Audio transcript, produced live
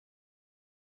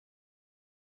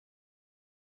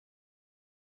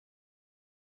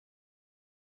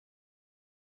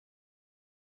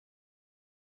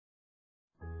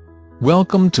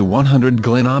Welcome to 100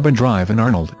 Glen Oban Drive in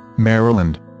Arnold,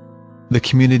 Maryland. The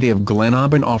community of Glen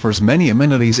Oban offers many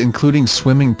amenities including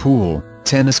swimming pool,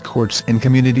 tennis courts and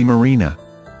community marina.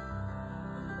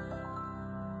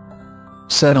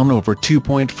 Set on over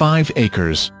 2.5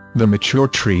 acres, the mature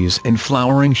trees and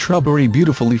flowering shrubbery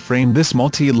beautifully frame this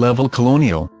multi-level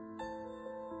colonial.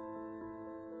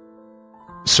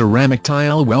 Ceramic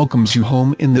tile welcomes you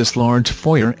home in this large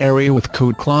foyer area with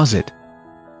coat closet.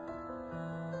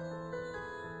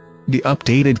 The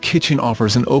updated kitchen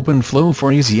offers an open flow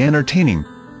for easy entertaining.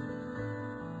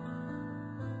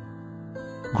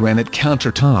 Granite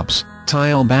countertops,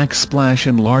 tile backsplash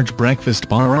and large breakfast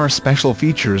bar are special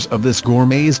features of this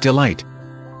gourmet's delight.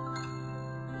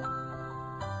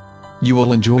 You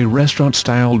will enjoy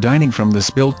restaurant-style dining from this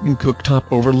built-in cooktop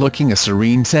overlooking a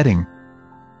serene setting.